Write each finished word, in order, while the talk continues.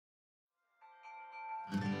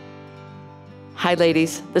Hi,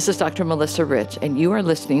 ladies. This is Dr. Melissa Rich, and you are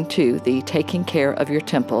listening to the Taking Care of Your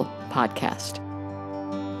Temple podcast.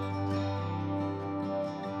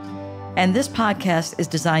 And this podcast is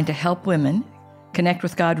designed to help women connect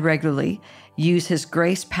with God regularly, use His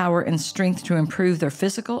grace, power, and strength to improve their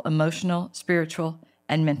physical, emotional, spiritual,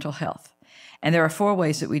 and mental health. And there are 4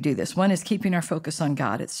 ways that we do this. One is keeping our focus on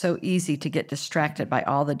God. It's so easy to get distracted by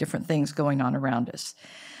all the different things going on around us.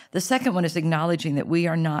 The second one is acknowledging that we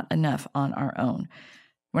are not enough on our own.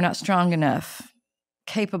 We're not strong enough,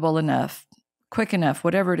 capable enough, quick enough,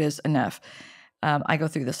 whatever it is, enough. I go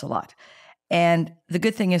through this a lot. And the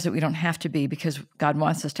good thing is that we don't have to be, because God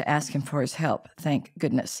wants us to ask Him for His help. Thank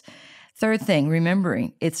goodness. Third thing,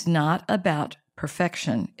 remembering it's not about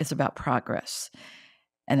perfection. It's about progress.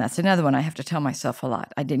 And that's another one I have to tell myself a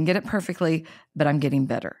lot. I didn't get it perfectly, but I'm getting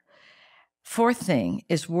better. Fourth thing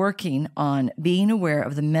is working on being aware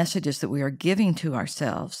of the messages that we are giving to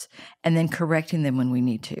ourselves and then correcting them when we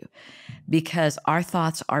need to, because our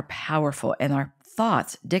thoughts are powerful and our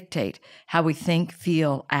thoughts dictate how we think,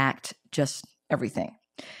 feel, act, just everything.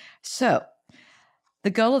 So the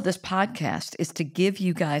goal of this podcast is to give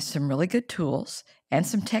you guys some really good tools and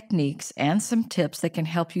some techniques and some tips that can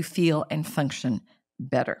help you feel and function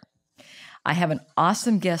better. I have an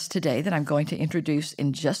awesome guest today that I'm going to introduce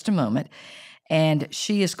in just a moment, and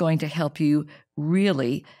she is going to help you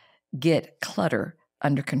really get clutter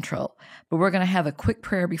under control. But we're going to have a quick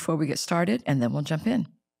prayer before we get started, and then we'll jump in.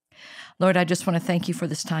 Lord, I just want to thank you for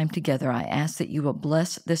this time together. I ask that you will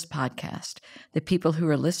bless this podcast, the people who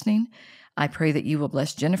are listening. I pray that you will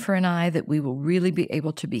bless Jennifer and I, that we will really be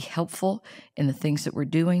able to be helpful in the things that we're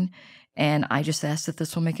doing. And I just ask that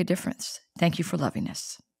this will make a difference. Thank you for loving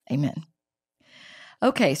us. Amen.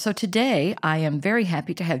 Okay, so today I am very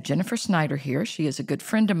happy to have Jennifer Snyder here. She is a good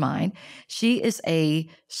friend of mine. She is a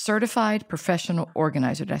certified professional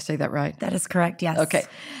organizer. Did I say that right? That is correct, yes. Okay.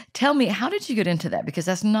 Tell me, how did you get into that? Because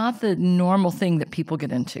that's not the normal thing that people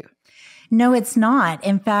get into. No, it's not.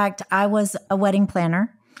 In fact, I was a wedding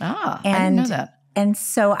planner. I didn't know that. And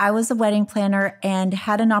so I was a wedding planner and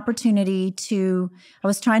had an opportunity I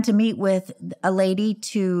was trying to meet with a lady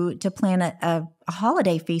to plan a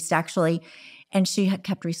holiday feast, actually. And she had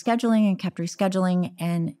kept rescheduling and kept rescheduling.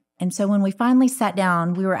 And so when we finally sat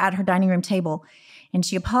down, we were at her dining room table and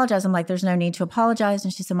she apologized. I'm like, there's no need to apologize.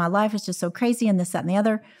 And she said, my life is just so crazy and this, that, and the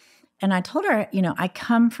other. And I told her, I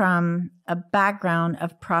come from a background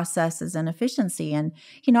of processes and efficiency. And,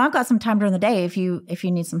 I've got some time during the day. If you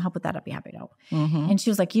need some help with that, I'd be happy to help. Mm-hmm. And she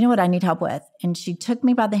was like, you know what I need help with? And she took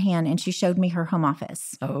me by the hand and she showed me her home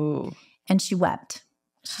office. Oh. And she wept.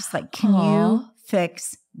 She's like, can you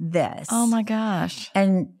fix this? Oh my gosh.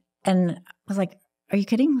 And I was like, are you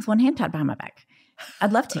kidding? With one hand tied behind my back.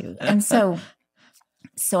 I'd love to. And so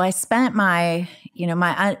I spent my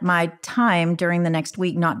time during the next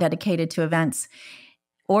week, not dedicated to events,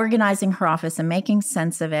 organizing her office and making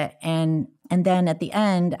sense of it. And then at the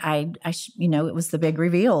end, it was the big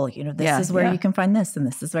reveal. This is where you can find this, and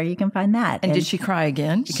this is where you can find that. And did she cry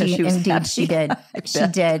again? Because she was indeed happy? She did. She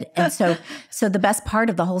did. And so the best part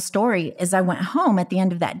of the whole story is I went home at the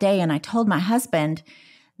end of that day and I told my husband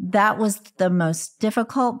that was the most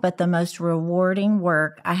difficult but the most rewarding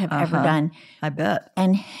work I have ever done. I bet.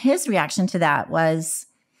 And his reaction to that was,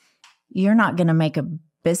 "You're not going to make a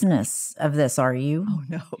business of this, are you?" Oh,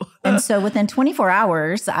 no. And so within 24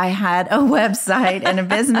 hours, I had a website and a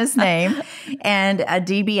business name and a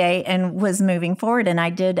DBA and was moving forward. And I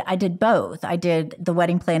did both. I did the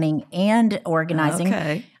wedding planning and organizing.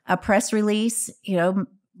 Okay. A press release,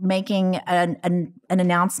 making an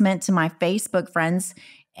announcement to my Facebook friends.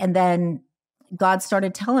 And then God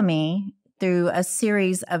started telling me through a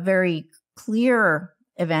series of very clear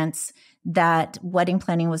events that wedding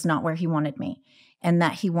planning was not where He wanted me. And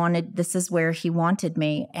that this is where He wanted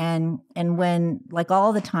me. And when, like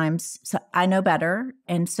all the times, so I know better.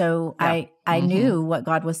 And so I knew what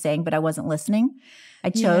God was saying, but I wasn't listening.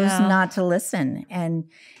 I chose not to listen. And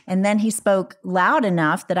then He spoke loud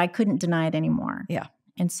enough that I couldn't deny it anymore. Yeah.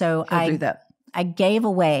 And so do that. I gave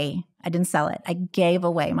away, I didn't sell it. I gave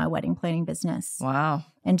away my wedding planning business. Wow.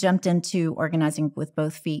 And jumped into organizing with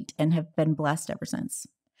both feet and have been blessed ever since.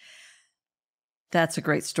 That's a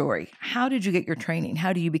great story. How did you get your training?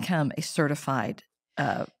 How do you become a certified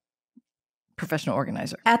professional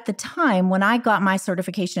organizer? At the time when I got my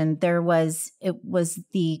certification, it was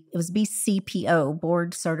BCPO,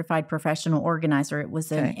 Board Certified Professional Organizer. It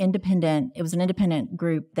was an independent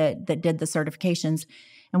group that did the certifications.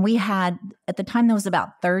 And we had, at the time, there was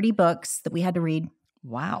about 30 books that we had to read.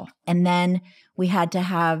 Wow. And then we had to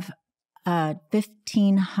have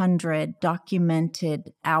 1,500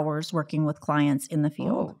 documented hours working with clients in the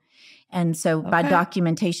field. Oh, And so by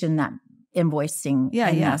documentation, that invoicing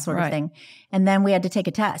and that sort of thing. And then we had to take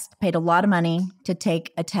a test, paid a lot of money to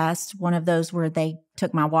take a test. One of those where they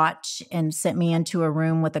took my watch and sent me into a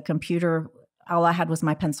room with a computer. All I had was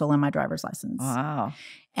my pencil and my driver's license. Wow.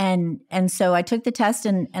 And so I took the test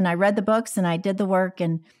and I read the books and I did the work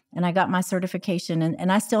and I got my certification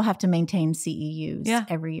and I still have to maintain CEUs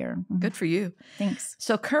every year. Mm-hmm. Good for you. Thanks.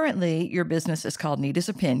 So currently your business is called Neat as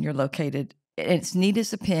a Pin. You're located, it's Neat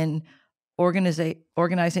as a Pin,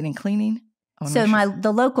 organizing and cleaning. So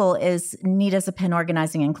the local is Neat as a Pin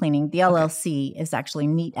Organizing and Cleaning. The LLC is actually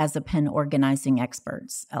Neat as a Pin Organizing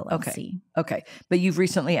Experts, LLC. Okay. But you've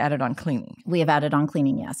recently added on cleaning. We have added on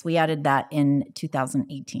cleaning, yes. We added that in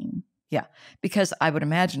 2018. Yeah. Because I would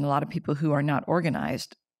imagine a lot of people who are not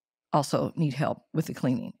organized also need help with the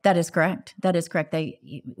cleaning. That is correct.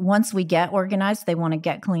 Once we get organized, they want to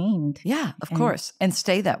get cleaned. Yeah, of course. And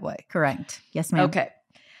stay that way. Correct. Yes, ma'am. Okay.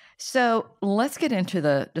 So let's get into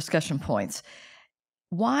the discussion points.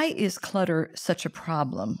 Why is clutter such a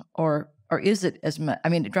problem? Or is it as much? I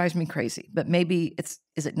mean, it drives me crazy, but maybe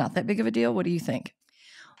is it not that big of a deal? What do you think?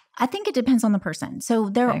 I think it depends on the person. So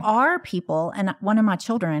there are people, and one of my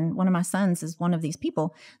sons is one of these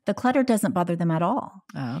people, the clutter doesn't bother them at all.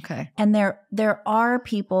 Oh, okay. And there are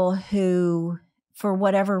people who, for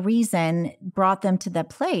whatever reason, brought them to that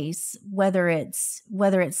place, whether it's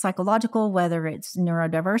psychological, whether it's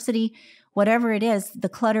neurodiversity, whatever it is, the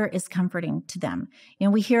clutter is comforting to them.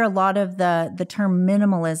 And we hear a lot of the term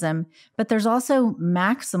minimalism, but there's also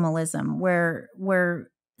maximalism where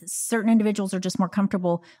certain individuals are just more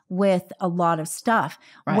comfortable with a lot of stuff.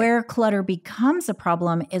 Right. Where clutter becomes a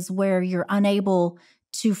problem is where you're unable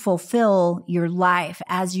to fulfill your life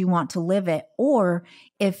as you want to live it, or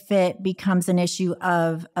if it becomes an issue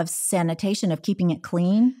of sanitation, of keeping it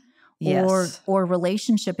clean, or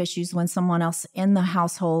relationship issues when someone else in the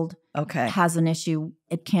household has an issue,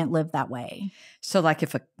 it can't live that way. So like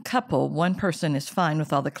if a couple, one person is fine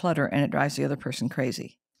with all the clutter and it drives the other person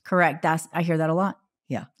crazy. Correct. I hear that a lot.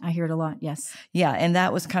 Yeah. I hear it a lot. Yes. Yeah. And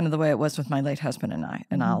that was kind of the way it was with my late husband and I,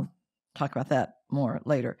 and I'll talk about that more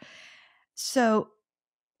later. So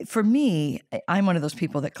for me, I'm one of those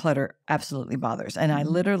people that clutter absolutely bothers. And I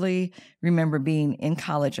literally remember being in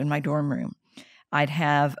college in my dorm room. I'd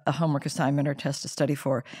have a homework assignment or test to study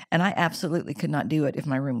for, and I absolutely could not do it if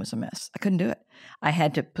my room was a mess. I couldn't do it. I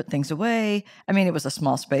had to put things away. I mean, it was a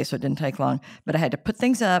small space, so it didn't take long, but I had to put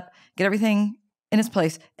things up, get everything in its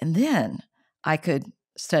place, and then I could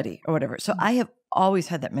study or whatever. So I have always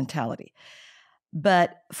had that mentality.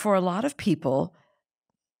 But for a lot of people,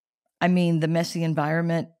 I mean, the messy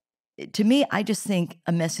environment, to me, I just think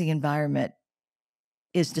a messy environment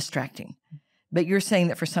is distracting. But you're saying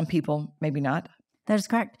that for some people, maybe not? That is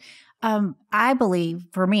correct. I believe,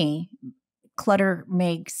 for me, clutter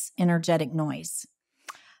makes energetic noise.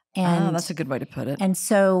 And that's a good way to put it. And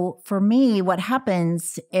so for me, what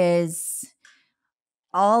happens is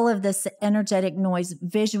all of this energetic noise,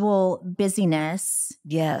 visual busyness,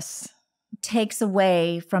 takes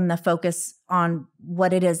away from the focus on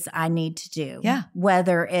what it is I need to do. Yeah.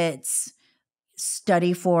 Whether it's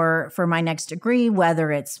study for my next degree,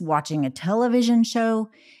 whether it's watching a television show.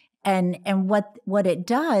 And what it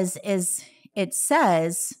does is it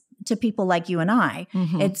says to people like you and I,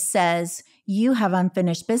 it says, you have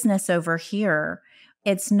unfinished business over here.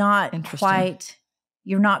 It's not quite,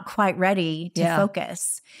 you're not quite ready to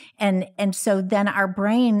focus. And so then our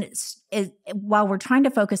brain is, while we're trying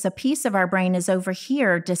to focus, a piece of our brain is over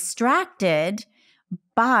here distracted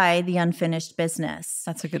by the unfinished business.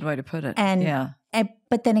 That's a good way to put it.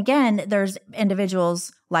 But then again, there's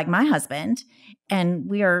individuals like my husband, and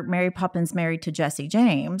we are Mary Poppins married to Jesse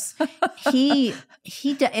James.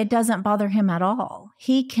 It doesn't bother him at all.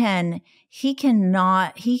 His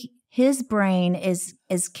brain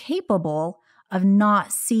is capable of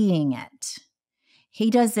not seeing it. He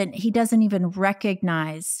doesn't even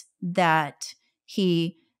recognize that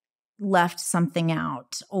he left something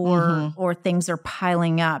out or things are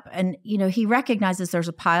piling up. And, he recognizes there's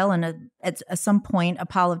a pile, and at some point, a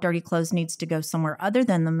pile of dirty clothes needs to go somewhere other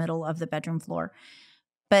than the middle of the bedroom floor.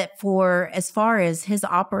 But as far as his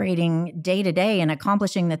operating day to day and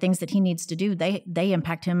accomplishing the things that he needs to do, they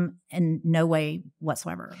impact him in no way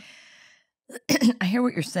whatsoever. I hear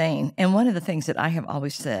what you're saying. And one of the things that I have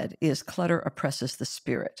always said is clutter oppresses the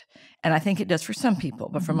spirit. And I think it does for some people,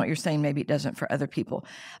 but from what you're saying, maybe it doesn't for other people.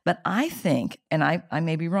 But I think, and I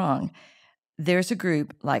may be wrong, there's a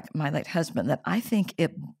group like my late husband that I think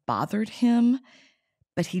it bothered him,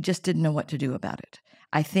 but he just didn't know what to do about it.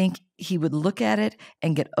 I think he would look at it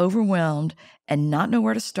and get overwhelmed and not know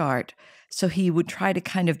where to start. So he would try to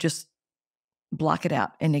kind of just block it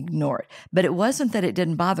out and ignore it. But it wasn't that it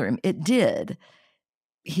didn't bother him. It did.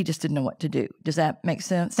 He just didn't know what to do. Does that make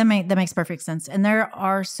sense? That makes perfect sense. And there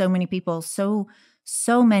are so many people, so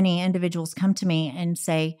many individuals come to me and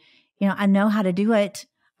say, I know how to do it.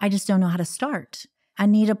 I just don't know how to start. I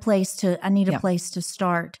need a place to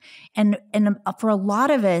start. And for a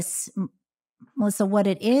lot of us, Melissa, what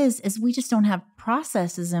it is we just don't have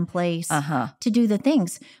processes in place to do the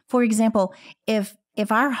things. For example, if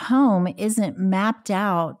our home isn't mapped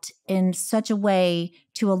out in such a way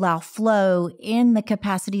to allow flow in the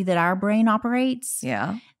capacity that our brain operates,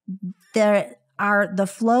 the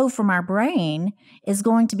flow from our brain is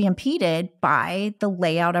going to be impeded by the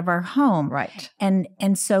layout of our home. Right.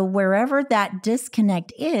 And so wherever that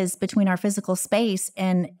disconnect is between our physical space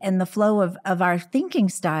and the flow of our thinking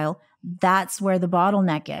style, that's where the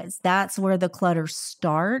bottleneck is. That's where the clutter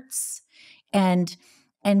starts. And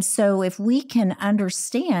so if we can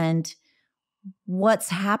understand what's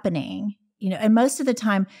happening, and most of the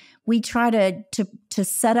time we try to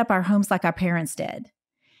set up our homes like our parents did.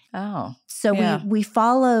 Oh. So we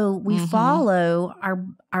follow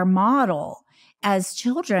our model as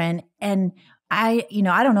children. And I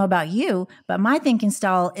don't know about you, but my thinking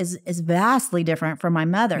style is vastly different from my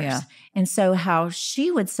mother's. Yeah. And so how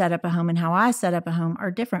she would set up a home and how I set up a home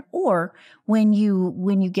are different. Or when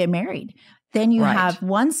you get married, then you have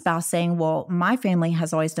one spouse saying, well, my family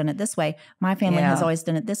has always done it this way. My family has always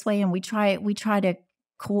done it this way. And we try to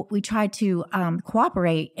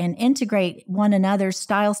cooperate and integrate one another's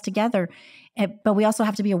styles together. But we also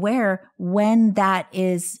have to be aware when that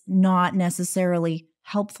is not necessarily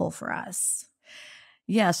helpful for us.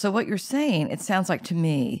 Yeah. So what you're saying, it sounds like to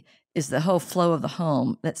me, is the whole flow of the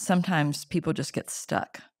home that sometimes people just get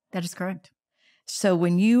stuck. That is correct. So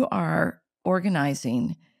when you are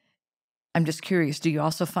organizing, I'm just curious, do you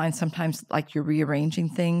also find sometimes like you're rearranging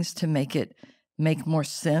things to make make more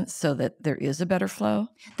sense so that there is a better flow?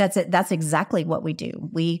 That's it. That's exactly what we do.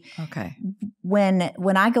 Okay.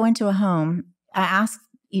 When I go into a home, I ask,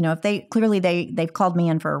 if they've called me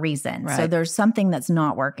in for a reason. Right. So there's something that's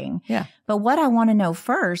not working. Yeah. But what I want to know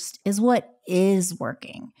first is what is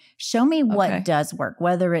working. Show me what does work,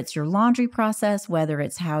 whether it's your laundry process, whether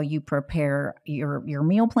it's how you prepare your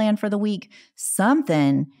meal plan for the week,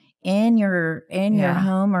 something in your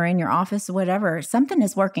home or in your office, whatever, something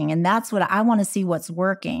is working. And that's what I want to see, what's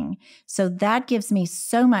working. So that gives me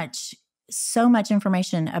so much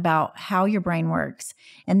information about how your brain works.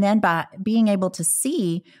 And then by being able to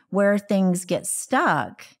see where things get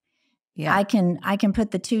stuck, I can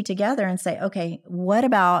put the two together and say, okay, what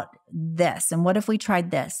about this? And what if we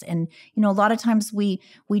tried this? And, a lot of times we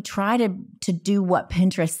try to do what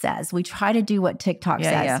Pinterest says. We try to do what TikTok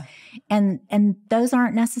says. Yeah. And those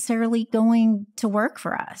aren't necessarily going to work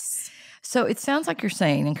for us. So it sounds like you're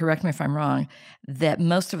saying, and correct me if I'm wrong, that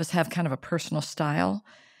most of us have kind of a personal style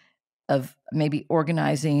of maybe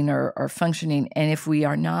organizing or functioning. And if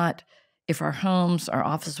our homes, our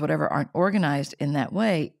offices, whatever, aren't organized in that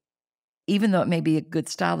way, even though it may be a good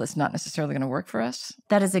style, that's not necessarily going to work for us.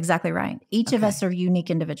 That is exactly right. Each of us are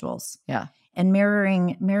unique individuals. Yeah. And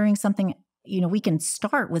mirroring something, we can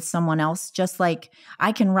start with someone else, just like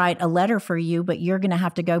I can write a letter for you, but you're going to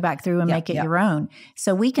have to go back through and make it your own.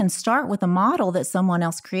 So we can start with a model that someone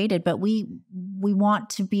else created, but we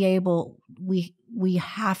want to be able, we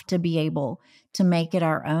have to be able to make it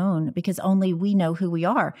our own because only we know who we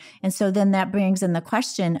are. And so then that brings in the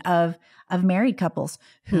question of married couples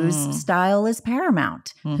whose style is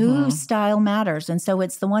paramount, whose style matters. And so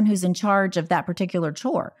it's the one who's in charge of that particular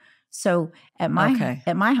chore. So at my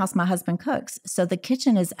house, my husband cooks. So the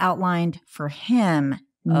kitchen is outlined for him,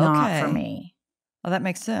 not for me. Well, that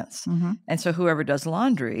makes sense. And so whoever does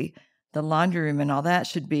laundry, the laundry room and all that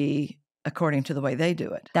should be according to the way they do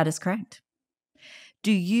it. That is correct.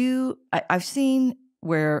 I've seen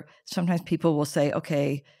where sometimes people will say,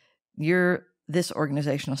 okay, you're this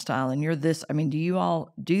organizational style and you're this. I mean, do you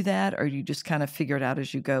all do that or you just kind of figure it out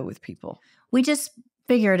as you go with people? We just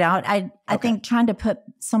figure it out. I think trying to put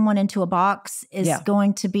someone into a box is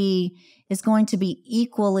going to be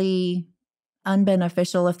equally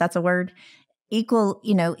unbeneficial, if that's a word,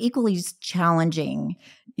 equally challenging.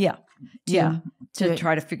 Yeah. To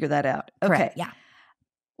try to figure that out. Okay. Correct. Yeah.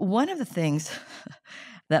 One of the things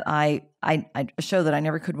that a show that I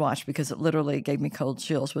never could watch because it literally gave me cold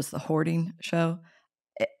chills was the hoarding show.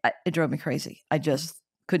 It drove me crazy. I just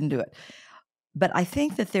couldn't do it. But I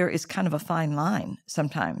think that there is kind of a fine line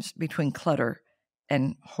sometimes between clutter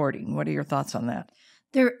and hoarding. What are your thoughts on that?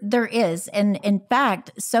 There is. And in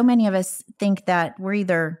fact, so many of us think that we're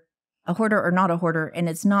either a hoarder or not a hoarder, and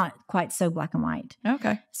it's not quite so black and white.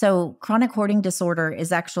 Okay. So chronic hoarding disorder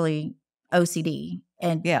is actually OCD.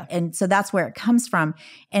 Yeah. And so that's where it comes from.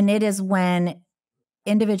 And it is when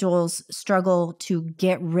individuals struggle to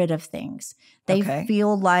get rid of things. They Okay.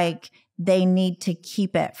 feel like they need to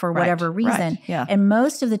keep it for whatever reason. Right. Yeah. And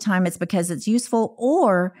most of the time it's because it's useful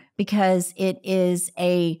or because it is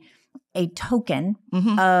a token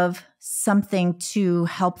of something to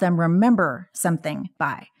help them remember something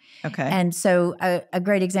by. Okay. And so a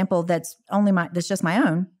great example that's just my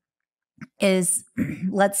own is,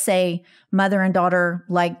 let's say mother and daughter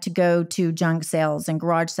like to go to junk sales and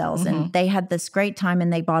garage sales, and they had this great time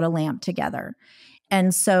and they bought a lamp together.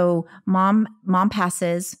 And so mom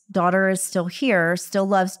passes, daughter is still here, still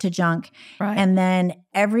loves to junk. Right. And then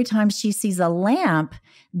every time she sees a lamp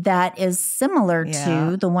that is similar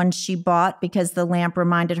to the one she bought because the lamp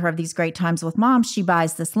reminded her of these great times with mom, she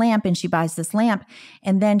buys this lamp and she buys this lamp.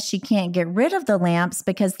 And then she can't get rid of the lamps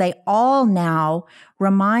because they all now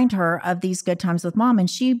remind her of these good times with mom. And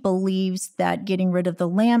she believes that getting rid of the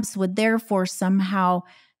lamps would therefore somehow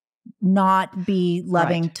not be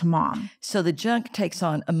loving to mom. So the junk takes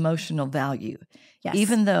on emotional value. Yes.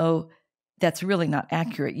 Even though that's really not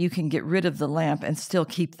accurate. You can get rid of the lamp and still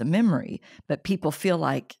keep the memory, but people feel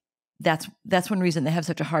like that's one reason they have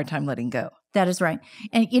such a hard time letting go. That is right.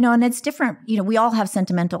 And, and it's different. We all have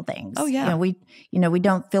sentimental things. Oh, yeah. We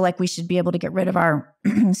don't feel like we should be able to get rid of our,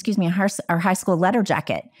 our high school letter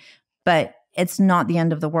jacket, but it's not the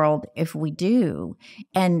end of the world if we do.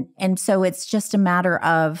 And so it's just a matter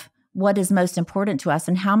of what is most important to us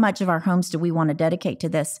and how much of our homes do we want to dedicate to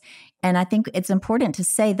this. And I think it's important to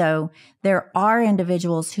say, though, there are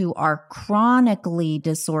individuals who are chronically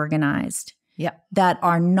disorganized that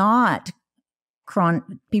are not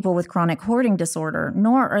people with chronic hoarding disorder,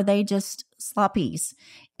 nor are they just sloppies.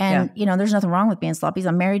 And, there's nothing wrong with being sloppies.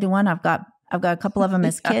 I'm married to one. I've got a couple of them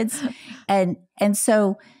as kids. And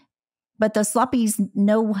so, but the sloppies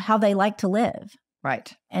know how they like to live.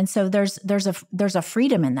 Right. And so there's a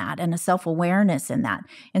freedom in that and a self-awareness in that.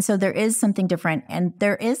 And so there is something different, and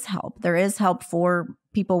there is help. There is help for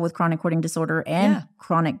people with chronic hoarding disorder and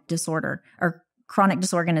chronic disorder or chronic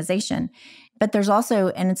disorganization. But there's also,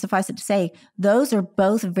 and suffice it to say, those are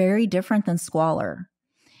both very different than squalor.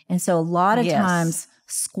 And so a lot of times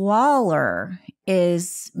squalor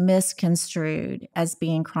is misconstrued as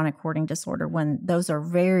being chronic hoarding disorder when those are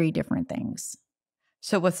very different things.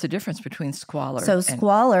 So what's the difference between squalor? So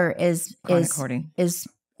squalor is hoarding? is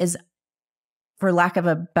for lack of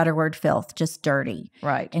a better word, filth, just dirty.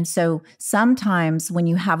 Right. And so sometimes when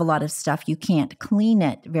you have a lot of stuff, you can't clean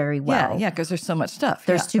it very well. Yeah, because there's so much stuff.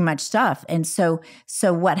 There's too much stuff. And so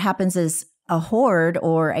what happens is a hoard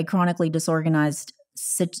or a chronically disorganized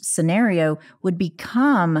scenario would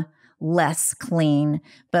become less clean.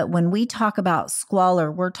 But when we talk about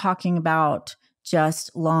squalor, we're talking about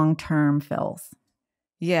just long-term filth.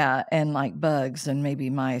 Yeah, and like bugs and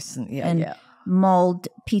maybe mice and mold,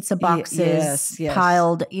 pizza boxes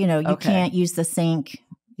piled, you can't use the sink,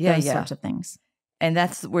 those sorts of things. And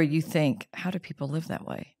that's where you think, how do people live that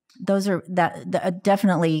way? Those are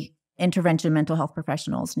definitely intervention mental health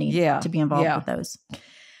professionals need to be involved with those.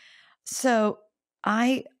 So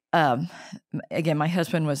I, again, my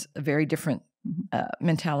husband was a very different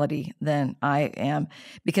mentality than I am,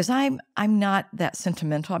 because I'm not that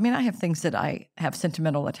sentimental. I mean, I have things that I have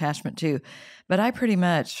sentimental attachment to, but I pretty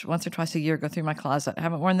much once or twice a year go through my closet. I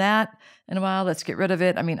haven't worn that in a while. Let's get rid of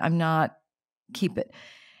it. I mean, keep it.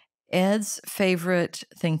 Ed's favorite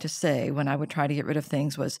thing to say when I would try to get rid of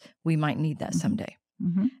things was, we might need that someday.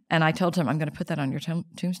 Mm-hmm. And I told him, I'm going to put that on your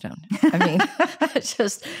tombstone. I mean,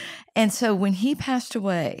 and so when he passed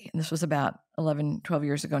away, and this was about 11, 12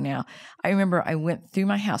 years ago now, I remember I went through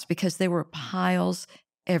my house because there were piles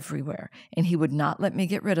everywhere, and he would not let me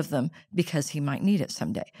get rid of them because he might need it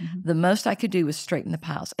someday. Mm-hmm. The most I could do was straighten the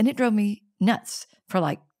piles, and it drove me nuts for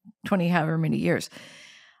like 20, however many years.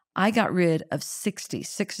 I got rid of 60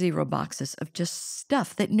 boxes of just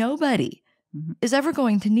stuff that nobody is ever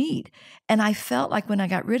going to need. And I felt like when I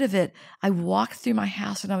got rid of it, I walked through my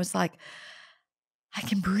house and I was like, I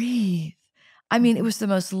can breathe. I mean, it was the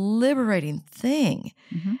most liberating thing.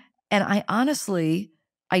 Mm-hmm. And I honestly,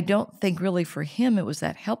 I don't think really for him it was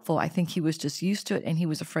that helpful. I think he was just used to it and he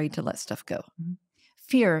was afraid to let stuff go. Mm-hmm.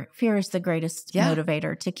 Fear is the greatest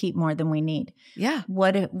motivator to keep more than we need. Yeah.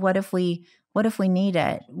 What if we need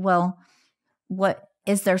it? Well, what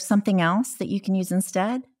is there something else that you can use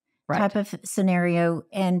instead? Right. Type of scenario.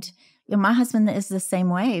 And my husband is the same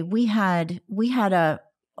way. We had a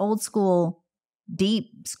old school deep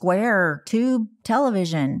square tube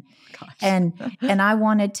television. Gosh. And I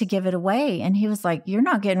wanted to give it away. And he was like, "You're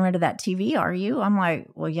not getting rid of that TV, are you?" I'm like,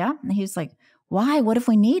 "Well, yeah." And he was like, "Why? What if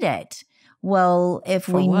we need it?" Well, if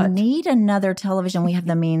For we what? need another television, we have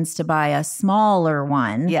the means to buy a smaller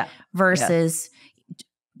one Yeah. versus,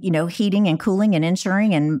 heating and cooling and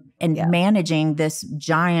insuring and Yeah. managing this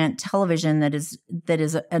giant television that is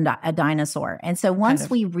a dinosaur. And so once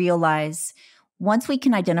we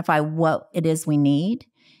can identify what it is we need,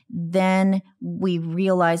 then we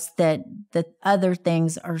realize that the other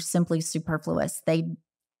things are simply superfluous.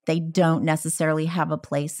 They don't necessarily have a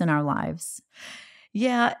place in our lives.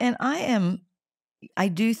 Yeah. And I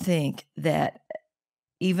do think that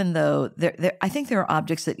even though I think there are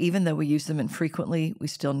objects that even though we use them infrequently, we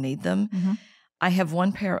still need them. Mm-hmm. I have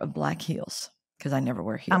one pair of black heels because I never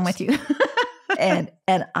wear heels. I'm with you. and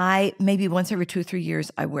I maybe once every 2 or 3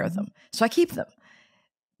 years I wear them. So I keep them.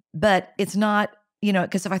 But it's not,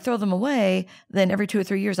 because if I throw them away, then every 2 or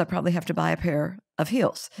 3 years I probably have to buy a pair of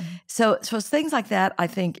heels. Mm-hmm. So it's things like that. I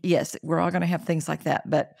think, yes, we're all going to have things like that.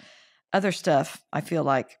 But other stuff, I feel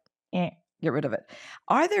like, get rid of it.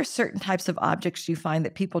 Are there certain types of objects you find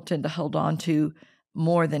that people tend to hold on to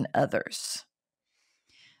more than others?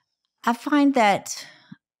 I find that,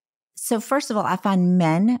 so first of all, I find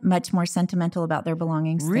men much more sentimental about their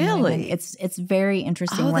belongings. Really? It's very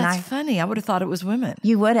interesting. Oh, that's funny. I would have thought it was women.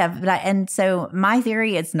 You would have. And so my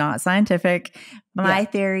theory, it's not scientific. My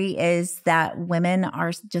theory is that women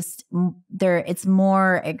are just it's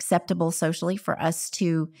more acceptable socially for us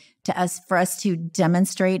to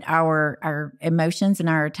demonstrate our emotions and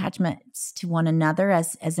our attachments to one another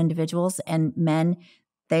as individuals, and men,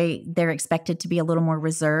 they're expected to be a little more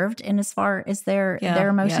reserved in as far as their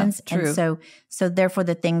emotions. Yeah, true. And so therefore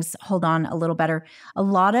the things hold on a little better. A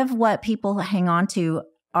lot of what people hang on to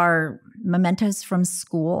are mementos from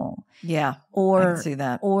school. Yeah. Or I can see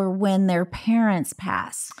that. Or when their parents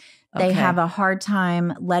pass. They have a hard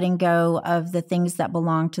time letting go of the things that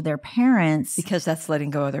belong to their parents. Because that's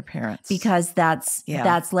letting go of their parents. Because that's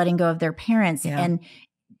letting go of their parents. Yeah. And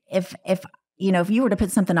if you were to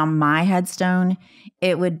put something on my headstone,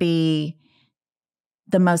 it would be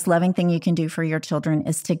the most loving thing you can do for your children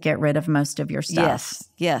is to get rid of most of your stuff.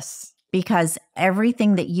 Yes. Because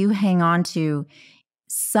everything that you hang on to,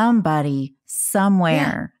 somebody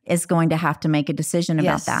somewhere is going to have to make a decision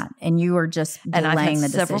about that. And you are just delaying the decision. And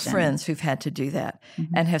I've had several friends who've had to do that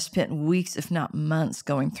and have spent weeks, if not months,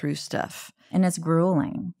 going through stuff. And it's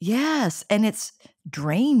grueling. Yes. And it's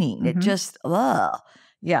draining. It just,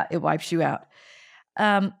 it wipes you out.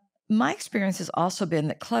 My experience has also been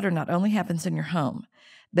that clutter not only happens in your home,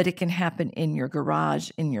 but it can happen in your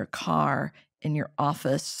garage, in your car, in your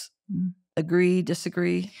office. Agree,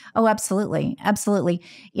 disagree? Oh, absolutely. Absolutely.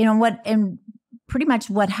 And pretty much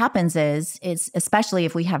what happens is especially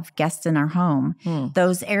if we have guests in our home,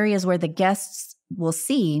 those areas where the guests will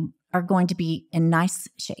see are going to be in nice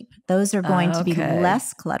shape. Those are going to be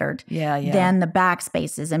less cluttered than the back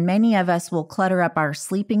spaces. And many of us will clutter up our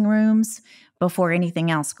sleeping rooms before anything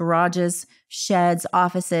else. Garages, sheds,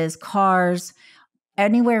 offices, cars,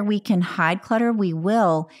 anywhere we can hide clutter, we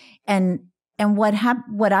will. And what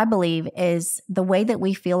I believe is the way that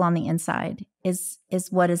we feel on the inside is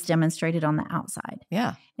what is demonstrated on the outside.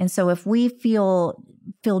 Yeah. And so if we feel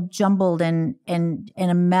jumbled and in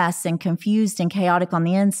a mess and confused and chaotic on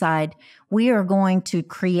the inside, we are going to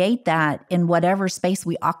create that in whatever space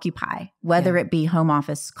we occupy, whether it be home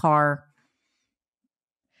office, car.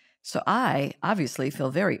 So I obviously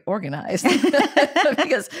feel very organized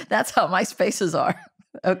because that's how my spaces are.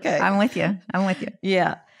 Okay. I'm with you.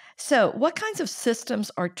 Yeah. So what kinds of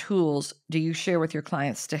systems or tools do you share with your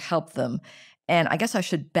clients to help them? And I guess I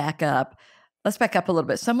should back up. Let's back up a little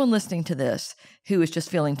bit. Someone listening to this who is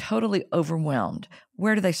just feeling totally overwhelmed,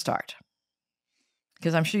 where do they start?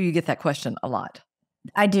 Because I'm sure you get that question a lot.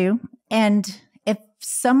 I do. And if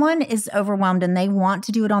someone is overwhelmed and they want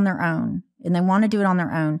to do it on their own,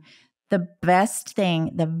 the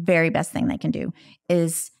very best thing they can do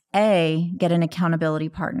is get an accountability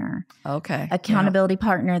partner. Okay. Accountability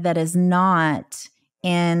partner that is not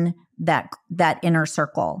in that inner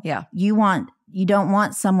circle. Yeah. You don't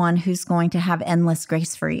want someone who's going to have endless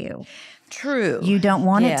grace for you. True. You don't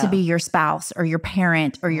want it to be your spouse or your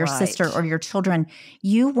parent or your sister or your children.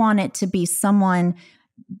 You want it to be someone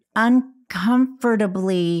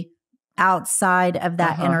uncomfortably outside of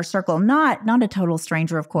that inner circle, not a total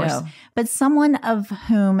stranger, of course, but someone of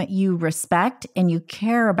whom you respect and you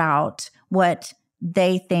care about what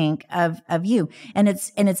they think of you. And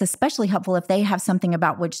it's especially helpful if they have something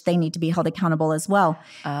about which they need to be held accountable as well.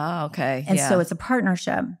 Oh, okay. And so it's a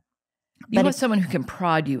partnership. You want someone who can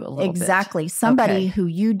prod you a little bit. Exactly. Somebody who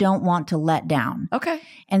you don't want to let down. Okay.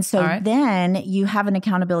 And so then you have an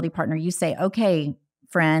accountability partner. You say, okay,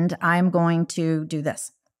 friend, I'm going to do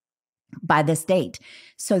this. by this date.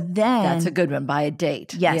 So then that's a good one, by a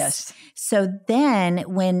date. Yes. So then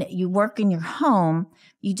when you work in your home,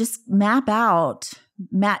 you just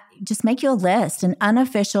just make you a list, an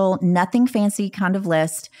unofficial, nothing fancy kind of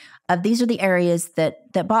list of these are the areas that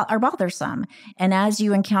are bothersome. And as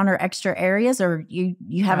you encounter extra areas, or you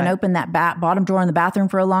haven't opened that bottom drawer in the bathroom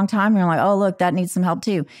for a long time, you're like, oh, look, that needs some help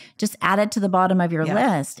too. Just add it to the bottom of your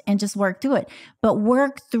list and just work through it. But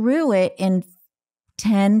work through it in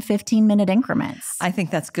 10, 15-minute increments. I think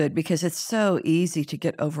that's good because it's so easy to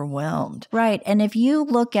get overwhelmed. Right. And if you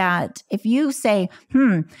say,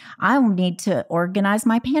 I need to organize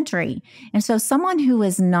my pantry. And so someone who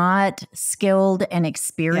is not skilled and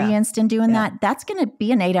experienced in doing that, that's going to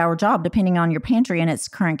be an 8-hour job depending on your pantry and its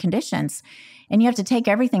current conditions. And you have to take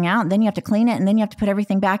everything out, and then you have to clean it, and then you have to put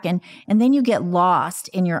everything back in, and then you get lost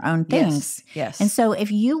in your own things. Yes. And so if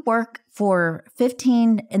you work for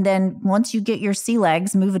 15, and then once you get your sea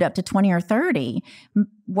legs, move it up to 20 or 30,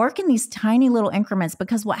 work in these tiny little increments,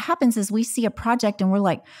 because what happens is we see a project and we're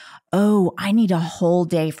like, oh, I need a whole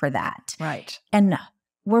day for that. Right. And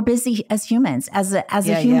we're busy as humans, as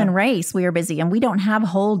a human race, we are busy, and we don't have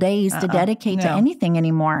whole days to dedicate to anything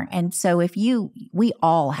anymore. And so we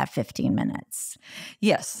all have 15 minutes.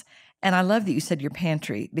 Yes. And I love that you said your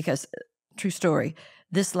pantry, because true story,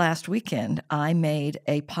 this last weekend, I made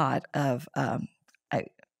a pot of, I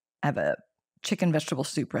have a chicken vegetable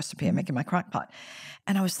soup recipe I make in my crock pot.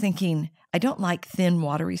 And I was thinking, I don't like thin,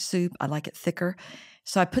 watery soup. I like it thicker.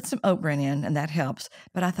 So I put some oat bran in, and that helps.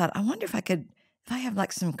 But I thought, I wonder if I have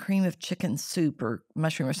like some cream of chicken soup or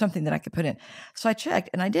mushroom or something that I could put in. So I checked,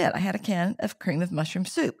 and I did. I had a can of cream of mushroom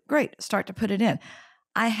soup. Great. Start to put it in.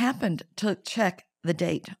 I happened to check the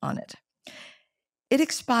date on it. It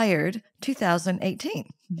expired 2018.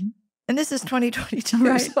 Mm-hmm. And this is 2022.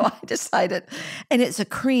 Right. So I decided, and it's a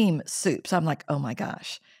cream soup. So I'm like, oh my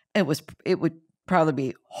gosh, it would probably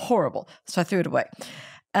be horrible. So I threw it away.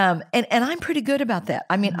 And I'm pretty good about that.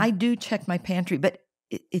 I mean, I do check my pantry, but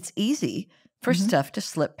it's easy for stuff to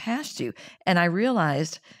slip past you. And I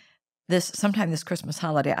realized sometime this Christmas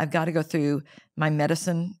holiday, I've got to go through my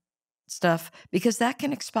medicine stuff, because that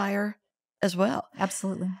can expire as well.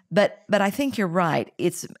 Absolutely. But I think you're right.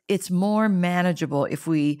 It's more manageable if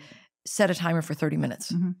we set a timer for 30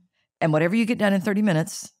 minutes. Mm-hmm. And whatever you get done in 30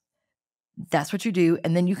 minutes, that's what you do.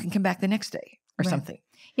 And then you can come back the next day or something.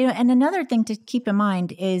 And another thing to keep in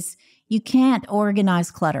mind is you can't organize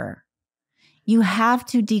clutter. You have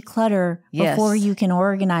to declutter before you can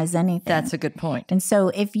organize anything. That's a good point. And so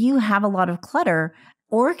if you have a lot of clutter,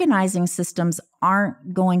 organizing systems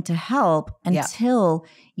aren't going to help until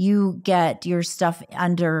you get your stuff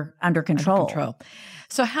under control.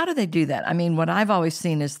 So how do they do that? I mean, what I've always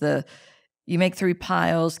seen is you make 3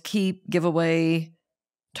 piles, keep, give away,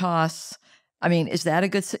 toss. I mean, is that a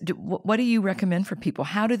good, what do you recommend for people?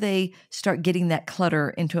 How do they start getting that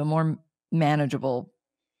clutter into a more manageable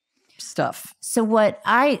stuff? So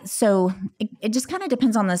it just kind of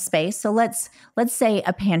depends on the space. So let's say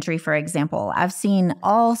a pantry, for example. I've seen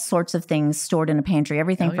all sorts of things stored in a pantry,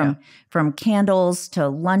 everything from candles to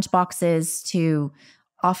lunch boxes to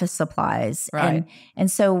office supplies. Right.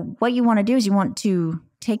 And so what you want to do is you want to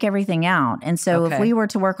take everything out. And so if we were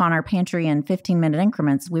to work on our pantry in 15-minute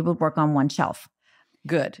increments, we would work on one shelf.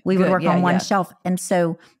 Good. We would work on one shelf. And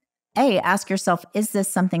so ask yourself, is this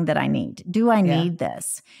something that I need? Do I need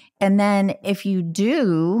this? And then if you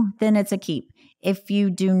do, then it's a keep. If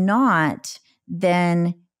you do not,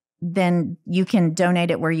 then you can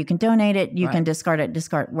donate it where you can donate it. You can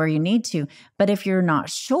discard where you need to. But if you're not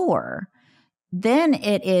sure, then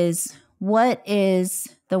it is, what is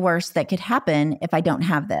the worst that could happen if I don't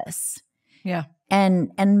have this? Yeah.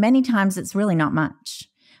 And many times it's really not much.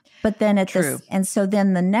 But then and so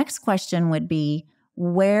then the next question would be,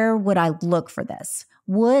 where would I look for this?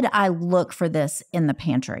 Would I look for this in the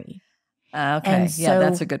pantry? Okay. And so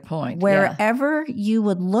that's a good point. Wherever you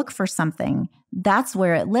would look for something, that's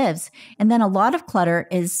where it lives. And then a lot of clutter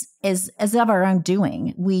is of our own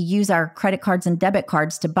doing. We use our credit cards and debit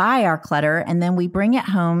cards to buy our clutter, and then we bring it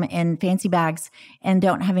home in fancy bags and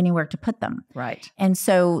don't have anywhere to put them. Right. And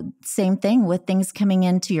so same thing with things coming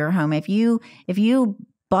into your home. If you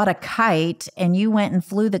bought a kite and you went and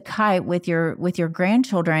flew the kite with your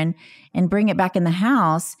grandchildren and bring it back in the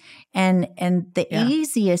house, and the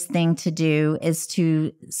easiest thing to do is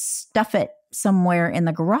to stuff it somewhere in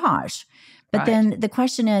the garage. But then the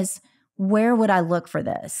question is, where would I look for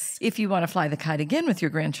this? If you want to fly the kite again with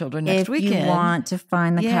your grandchildren next weekend. If you want to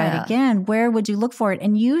find the kite again, where would you look for it?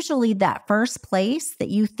 And usually that first place that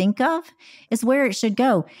you think of is where it should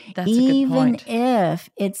go. That's a good point. Even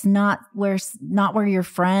if it's not where your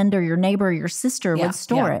friend or your neighbor or your sister would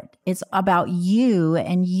store it. It's about you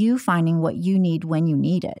and you finding what you need when you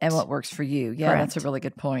need it. And what works for you. Yeah, Correct. That's a really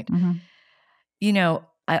good point. Mm-hmm. You know,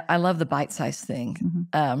 I love the bite-sized thing.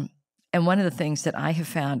 Mm-hmm. And one of the things that I have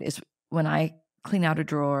found is when I clean out a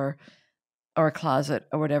drawer or a closet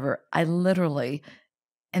or whatever, I literally,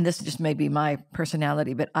 and this just may be my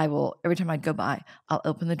personality, but I will, every time I go by, I'll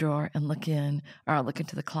open the drawer and look in, or I'll look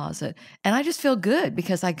into the closet. And I just feel good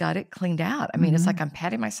because I got it cleaned out. I mean, it's like I'm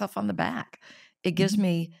patting myself on the back. It gives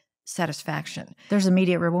me satisfaction. There's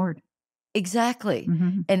immediate reward. Exactly.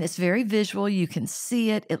 Mm-hmm. And it's very visual. You can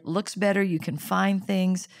see it. It looks better. You can find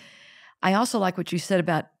things. I also like what you said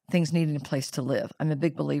about things needing a place to live. I'm a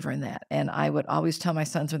big believer in that. And I would always tell my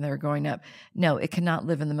sons when they were growing up, no, it cannot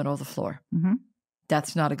live in the middle of the floor. Mm-hmm.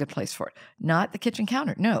 That's not a good place for it. Not the kitchen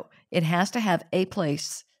counter. No, it has to have a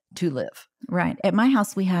place to live. Right. At my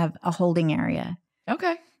house, we have a holding area.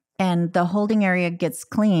 Okay. And the holding area gets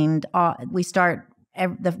cleaned. We start, I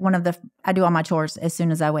do all my chores as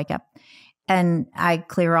soon as I wake up. And I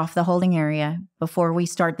clear off the holding area before we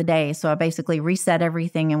start the day. So I basically reset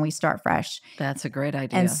everything and we start fresh. That's a great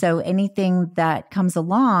idea. And so anything that comes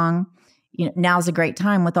along, now's a great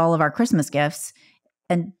time with all of our Christmas gifts.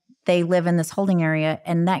 And they live in this holding area.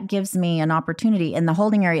 And that gives me an opportunity. And the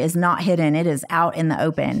holding area is not hidden. It is out in the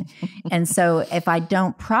open. And so if I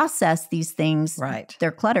don't process these things,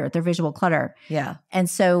 they're clutter. They're visual clutter. Yeah. And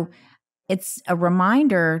so it's a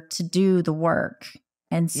reminder to do the work.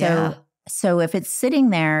 And so if it's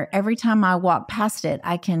sitting there, every time I walk past it,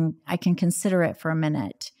 I can consider it for a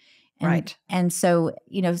minute. And, And so,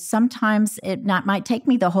 sometimes it might take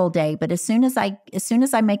me the whole day, but as soon as I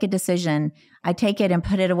make a decision, I take it and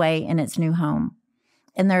put it away in its new home.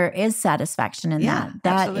 And there is satisfaction in that.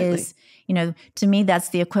 That absolutely. is, to me, that's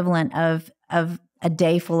the equivalent of a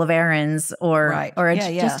day full of errands or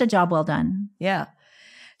just a job well done. Yeah.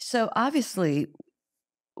 So obviously,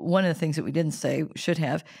 one of the things that we didn't say, should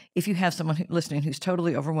have, if you have someone listening who's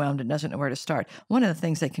totally overwhelmed and doesn't know where to start, one of the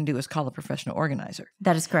things they can do is call a professional organizer.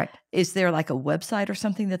 That is correct. Is there like a website or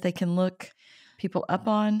something that they can look people up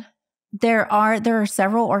on? There are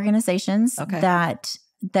several organizations that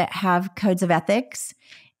have codes of ethics.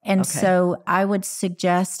 And so I would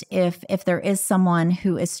suggest if there is someone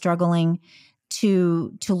who is struggling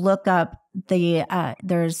to look up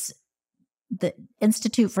there's the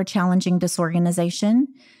Institute for Challenging Disorganization.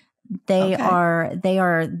 They are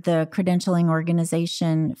the credentialing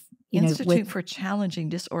organization. Institute for Challenging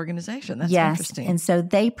Disorganization. That's interesting. And so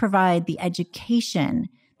they provide the education.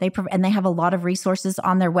 And they have a lot of resources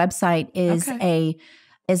on their website. Is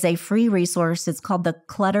a free resource. It's called the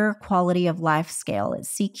Clutter Quality of Life Scale. It's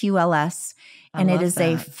CQLS, and it is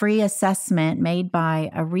a free assessment made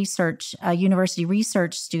by a university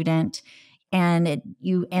research student. And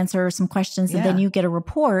you answer some questions, and then you get a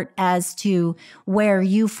report as to where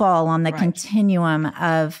you fall on the continuum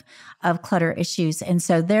of clutter issues. And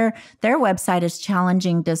so their website is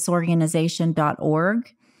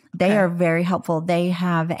challengingdisorganization.org. They are very helpful. They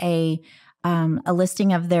have a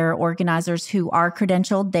listing of their organizers who are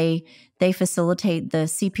credentialed. They facilitate the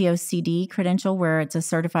CPOCD credential, where it's a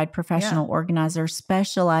certified professional organizer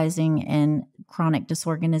specializing in chronic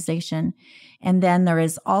disorganization. And then there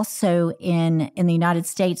is also in the United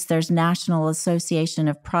States, there's National Association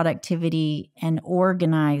of Productivity and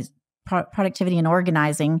Organizing,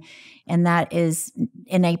 and that is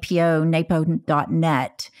napo.net.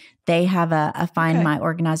 They have a Find My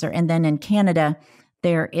Organizer. And then in Canada,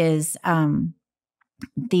 there is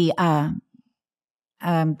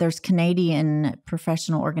there's Canadian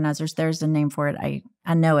professional organizers. There's a name for it.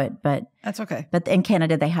 I know it, but that's okay. But in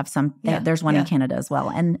Canada, they have some. There's one in Canada as well,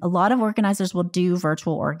 and a lot of organizers will do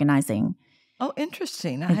virtual organizing. Oh,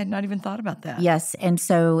 interesting! I had not even thought about that. Yes, and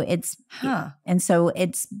so it's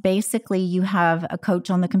basically you have a coach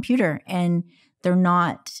on the computer, and they're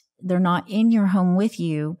not in your home with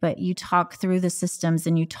you, but you talk through the systems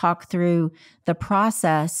and you talk through the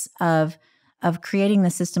process of creating the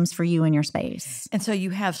systems for you in your space. And so you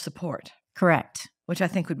have support. Correct. Which I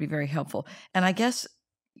think would be very helpful. And I guess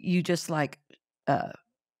you just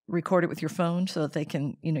record it with your phone so that they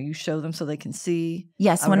can, you show them so they can see.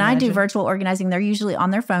 Yes. When I do virtual organizing, they're usually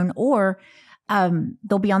on their phone, or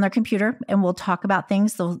they'll be on their computer, and we'll talk about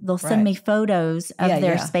things. They'll send me photos of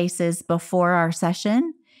their spaces before our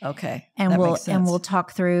session. Okay. And that we'll makes sense.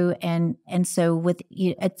 talk through. And so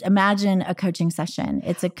imagine a coaching session.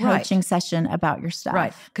 It's a coaching session about your stuff.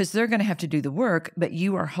 Right. Because they're going to have to do the work, but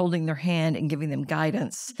you are holding their hand and giving them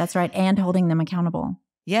guidance. That's right. And holding them accountable.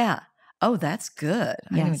 Yeah. Oh, that's good.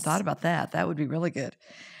 I hadn't even Yes. thought about that. That would be really good.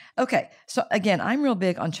 Okay. So again, I'm real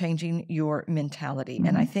big on changing your mentality.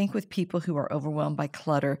 And I think with people who are overwhelmed by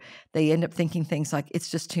clutter, they end up thinking things like, it's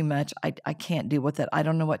just too much. I can't deal with it. I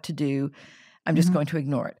don't know what to do. I'm just going to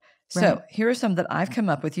ignore it. So here are some that I've come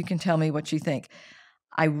up with. You can tell me what you think.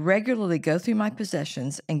 I regularly go through my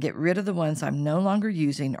possessions and get rid of the ones I'm no longer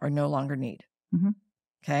using or no longer need.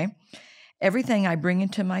 Okay. Everything I bring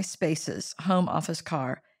into my spaces, home, office,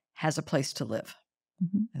 car, has a place to live.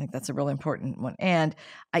 I think that's a really important one. And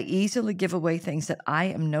I easily give away things that I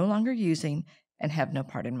am no longer using and have no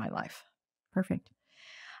part in my life. Perfect.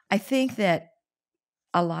 I think that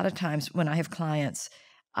a lot of times when I have clients,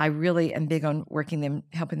 I really am big on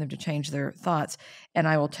helping them to change their thoughts. And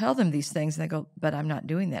I will tell them these things and they go, but I'm not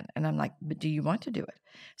doing that. And I'm like, but do you want to do it?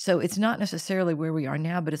 So it's not necessarily where we are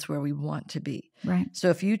now, but it's where we want to be. Right. So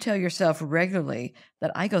if you tell yourself regularly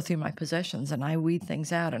that I go through my possessions and I weed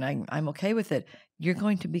things out and I'm okay with it, you're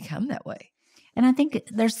going to become that way. And I think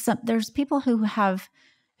there's people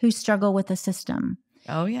who struggle with the system.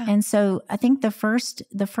 Oh yeah. And so I think the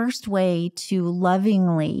first way to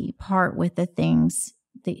lovingly part with the things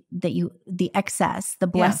the excess, the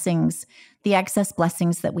blessings, the excess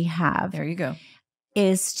blessings that we have. There you go.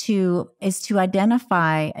 Is to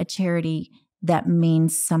identify a charity that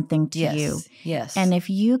means something to you. Yes. And if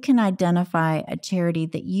you can identify a charity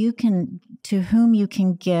to whom you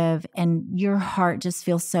can give and your heart just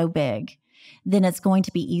feels so big, then it's going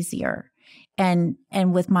to be easier. And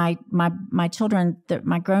with my children,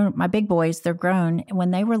 my big boys, they're grown.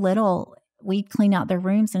 When they were little, we clean out their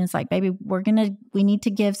rooms and it's like, baby, we need to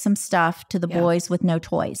give some stuff to the boys with no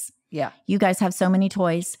toys. Yeah. You guys have so many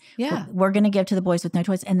toys. Yeah. We're going to give to the boys with no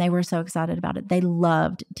toys. And they were so excited about it. They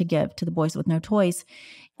loved to give to the boys with no toys.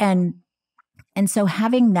 And so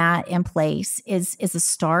having that in place is a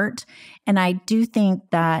start. And I do think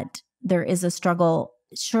that there is a struggle.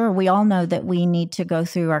 Sure, we all know that we need to go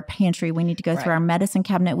through our pantry. We need to go through our medicine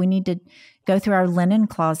cabinet. We need to go through our linen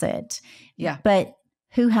closet. Yeah. But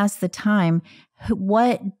who has the time?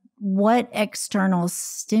 What external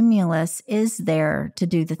stimulus is there to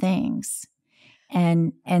do the things?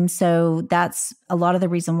 And so that's a lot of the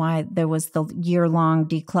reason why there was the year-long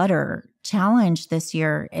declutter challenge this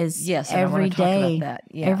year is every day.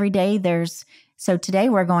 Every day so today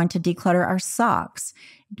we're going to declutter our socks.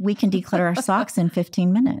 We can declutter our socks in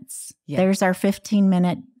 15 minutes. Yeah. There's our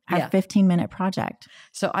 15-minute 15-minute project.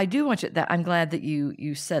 So I do want you I'm glad that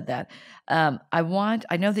you said that.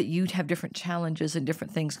 I know that you have different challenges and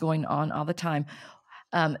different things going on all the time.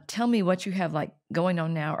 Tell me what you have like going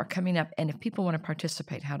on now or coming up. And if people want to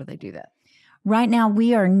participate, how do they do that? Right now,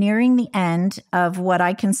 we are nearing the end of what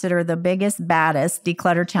I consider the biggest, baddest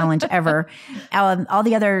declutter challenge ever. All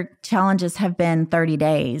the other challenges have been 30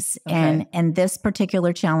 days. Okay. And this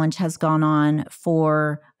particular challenge has gone on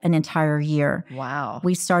for an entire year. Wow.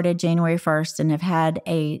 We started January 1st and have had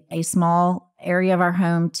a small area of our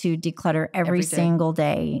home to declutter every single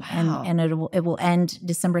day. Wow. And it will end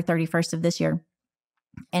December 31st of this year.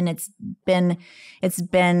 And it's been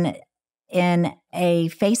in a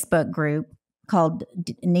Facebook group called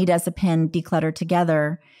Need as a Pen, Declutter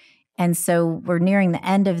Together. And so we're nearing the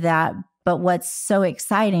end of that. But what's so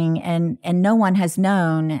exciting, and no one has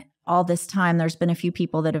known all this time, there's been a few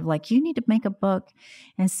people that have like, you need to make a book.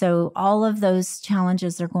 And so all of those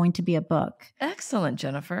challenges are going to be a book. Excellent,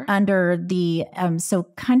 Jennifer. Under the, so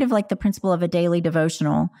kind of like the principle of a daily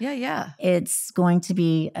devotional. Yeah. It's going to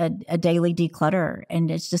be a daily declutter. And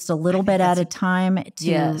it's just a little bit at a time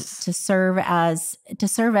to serve as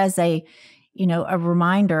a, a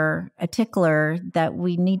reminder, a tickler that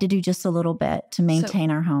we need to do just a little bit to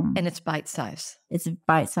maintain our home. And it's bite size. It's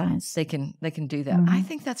bite size. They can do that. Mm-hmm. I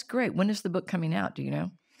think that's great. When is the book coming out? Do you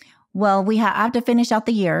know? Well, I have to finish out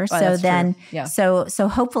the year. So then, so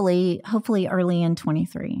hopefully early in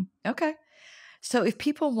 23. Okay. So if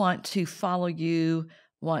people want to follow you,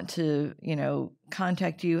 want to,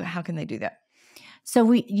 contact you, how can they do that?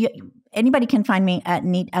 So anybody can find me at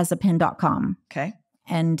neatasapen.com. Okay.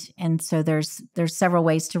 And so there's several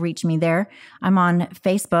ways to reach me there. I'm on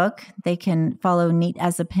Facebook. They can follow Neat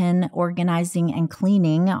as a Pen Organizing and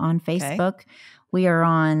Cleaning on Facebook. Okay. We are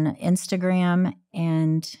on Instagram,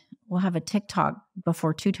 and we'll have a TikTok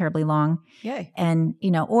before too terribly long. Yay. And,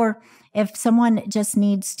 or if someone just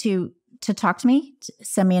needs to talk to me,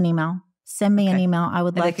 send me an email. Send me an email. I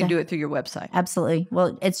would like to. They can do it through your website. Absolutely.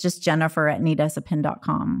 Well, it's just Jennifer at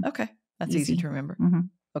neatasapen.com. Okay. That's easy to remember. Mm-hmm.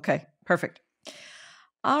 Okay, perfect.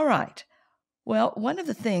 All right. Well, one of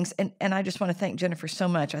the things, and I just want to thank Jennifer so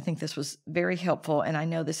much. I think this was very helpful, and I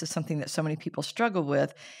know this is something that so many people struggle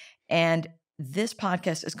with. And this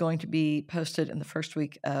podcast is going to be posted in the first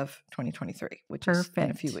week of 2023, which is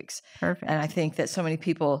in a few weeks. Perfect. And I think that so many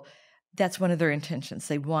people, that's one of their intentions.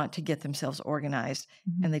 They want to get themselves organized,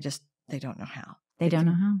 and they don't know how. They don't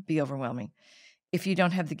know how. Be overwhelming. If you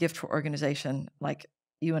don't have the gift for organization like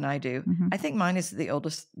you and I do, I think mine is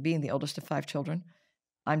being the oldest of 5 children.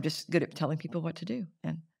 I'm just good at telling people what to do.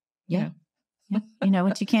 And, you know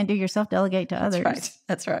what you can't do yourself, delegate to others.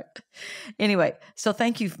 That's right. Anyway, so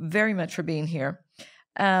thank you very much for being here.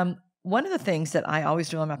 One of the things that I always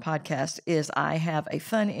do on my podcast is I have a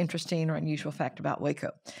fun, interesting, or unusual fact about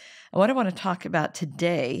Waco. And what I want to talk about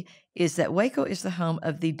today is that Waco is the home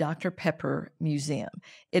of the Dr. Pepper Museum.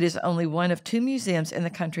 It is only one of 2 museums in the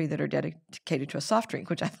country that are dedicated to a soft drink,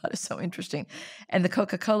 which I thought is so interesting. And the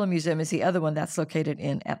Coca-Cola Museum is the other one that's located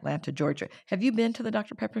in Atlanta, Georgia. Have you been to the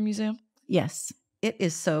Dr. Pepper Museum? Yes. It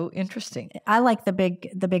is so interesting. I like the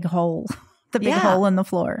big hole, hole in the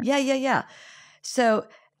floor. Yeah. So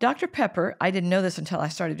Dr. Pepper, I didn't know this until I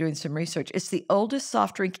started doing some research. It's the oldest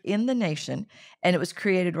soft drink in the nation, and it was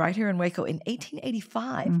created right here in Waco in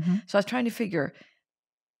 1885. So I was trying to figure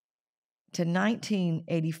to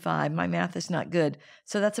 1985. My math is not good.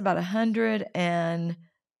 So that's about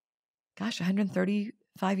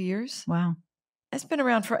 135 years. Wow. It's been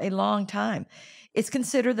around for a long time. It's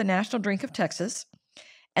considered the national drink of Texas.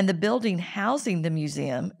 And the building housing the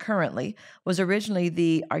museum currently was originally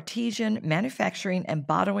the Artesian Manufacturing and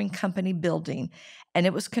Bottling Company building, and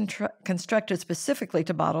it was constructed specifically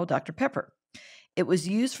to bottle Dr. Pepper. It was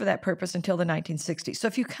used for that purpose until the 1960s. So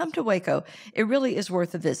if you come to Waco, it really is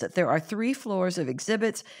worth a visit. There are 3 floors of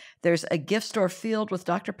exhibits. There's a gift store filled with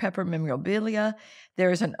Dr. Pepper memorabilia.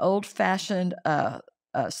 There's an old-fashioned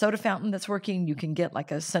soda fountain that's working. You can get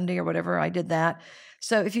like a sundae or whatever. I did that.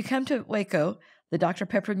 So if you come to Waco, the Dr.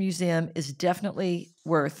 Pepper Museum is definitely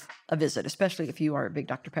worth a visit, especially if you are a big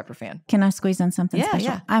Dr. Pepper fan. Can I squeeze in something special?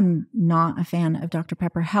 Yeah. I'm not a fan of Dr.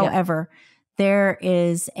 Pepper. However, there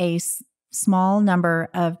is a small number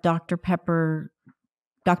of Dr. Pepper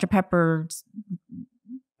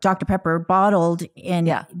bottled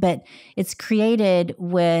in, but it's created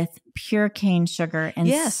with pure cane sugar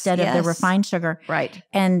instead of the refined sugar. Right.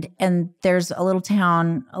 And there's a little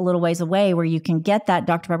town a little ways away where you can get that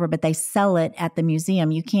Dr. Pepper, but they sell it at the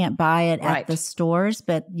museum. You can't buy it at the stores,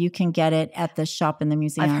 but you can get it at the shop in the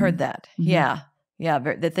museum. I've heard that. Yeah,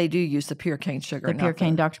 that they do use the pure cane sugar. The pure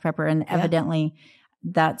cane Dr. Pepper. And evidently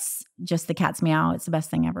that's just the cat's meow. It's the best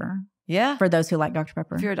thing ever. Yeah. For those who like Dr.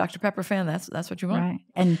 Pepper. If you're a Dr. Pepper fan, that's what you want.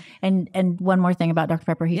 Right. And one more thing about Dr.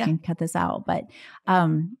 Pepper, he can cut this out, but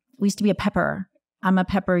we used to be a pepper. I'm a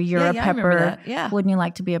pepper, you're a pepper. Yeah. Wouldn't you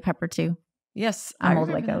like to be a pepper too? Yes. I'm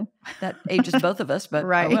old Waco. That ages both of us, but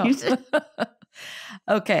right. Oh well.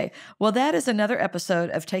 Okay. Well, that is another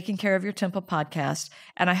episode of Taking Care of Your Temple podcast.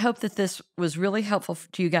 And I hope that this was really helpful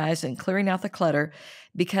to you guys in clearing out the clutter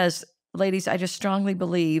because, ladies, I just strongly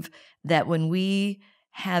believe that when we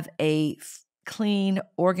have a clean,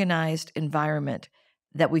 organized environment,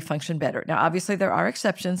 that we function better. Now, obviously, there are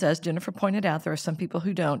exceptions. As Jennifer pointed out, there are some people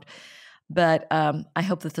who don't. But I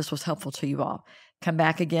hope that this was helpful to you all. Come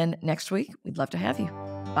back again next week. We'd love to have you.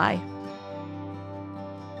 Bye.